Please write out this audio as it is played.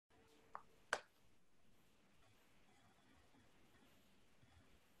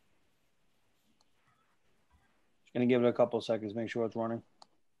Gonna give it a couple of seconds, make sure it's running.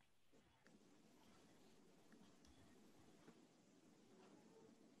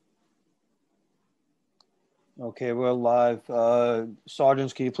 Okay, we're live.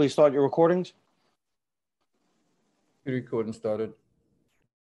 Sergeants, can you please start your recordings? The recording started.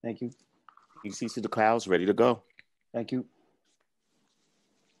 Thank you. NYCC to the clouds, ready to go. Thank you.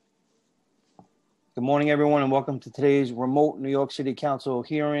 Good morning, everyone, and welcome to today's remote New York City Council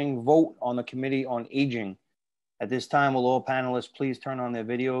hearing vote on the Committee on Aging. At this time, will all panelists please turn on their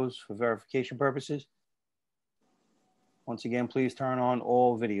videos for verification purposes? Once again, please turn on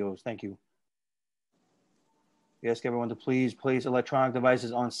all videos. Thank you. We ask everyone to please place electronic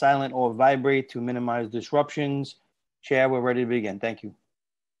devices on silent or vibrate to minimize disruptions. Chair, we're ready to begin. Thank you.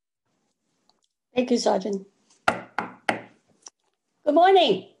 Thank you, Sergeant. Good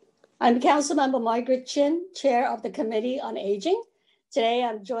morning. I'm Councilmember Margaret Chin, Chair of the Committee on Aging. Today,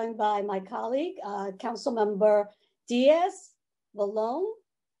 I'm joined by my colleague, Councilmember Diaz, Vallone,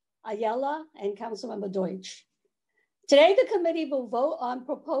 Ayala, and Councilmember Deutsch. Today, the committee will vote on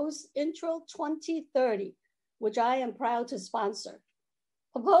proposed Intro 2030, which I am proud to sponsor.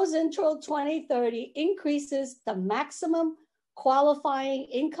 Proposed Intro 2030 increases the maximum qualifying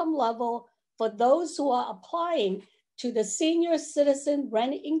income level for those who are applying to the Senior Citizen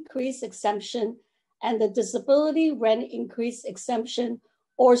Rent Increase Exemption and the Disability Rent Increase Exemption,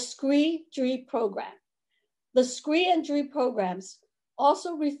 or SCREE-DREE program. The SCREE and DREE programs,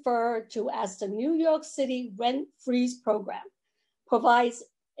 also referred to as the New York City Rent Freeze program, provides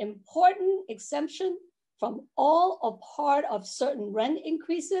important exemption from all or part of certain rent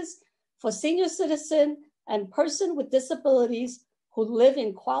increases for senior citizen and person with disabilities who live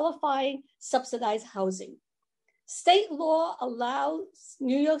in qualifying subsidized housing. State law allows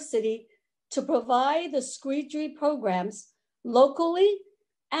New York City to provide the SCREE-DREE programs locally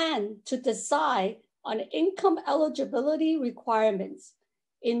and to decide on income eligibility requirements.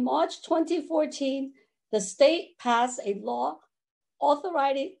 In March 2014, the state passed a law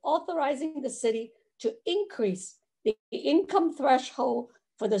authorizing the city to increase the income threshold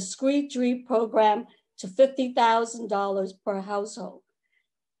for the SCREE-DREE program to $50,000 per household.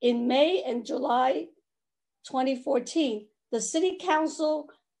 In May and July 2014, the City Council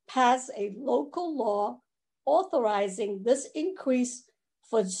passed a local law authorizing this increase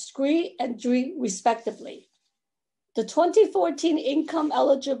for SCREE and DREE respectively. The 2014 income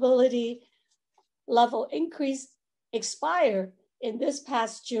eligibility level increase expired in this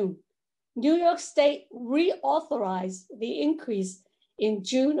past June. New York State reauthorized the increase in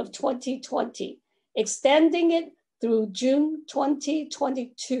June of 2020, extending it through June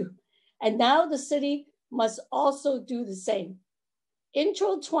 2022. And now the city must also do the same.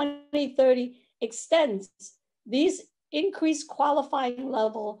 Intro 2030 extends these increased qualifying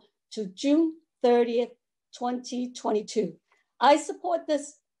level to June 30th, 2022. I support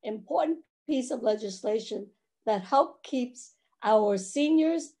this important piece of legislation that helps keep our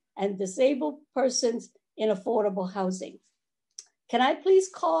seniors and disabled persons in affordable housing. Can I please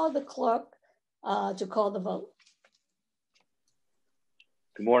call the clerk to call the vote?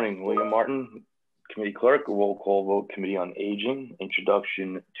 Good morning, William Martin, Committee Clerk, roll call vote, Committee on Aging,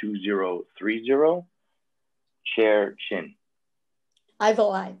 Introduction 2030. Chair Chin. I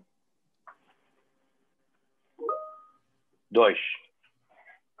vote aye. Deutsch.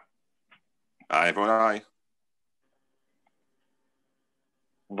 I vote aye.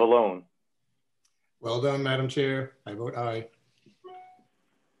 Vallone. Well done, Madam Chair. I vote aye.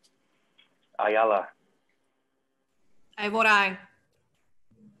 Ayala. I vote aye.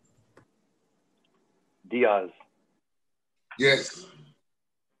 Diaz. Yes.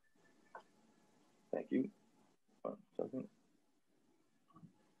 Thank you. 1 second.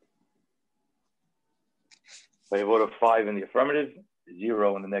 By a vote of 5 in the affirmative,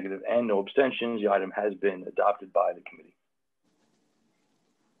 0 in the negative, and no abstentions, the item has been adopted by the committee.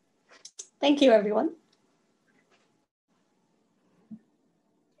 Thank you, everyone.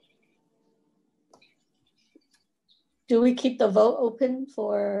 Do we keep the vote open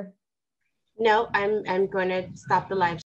for? No, I'm going to stop the live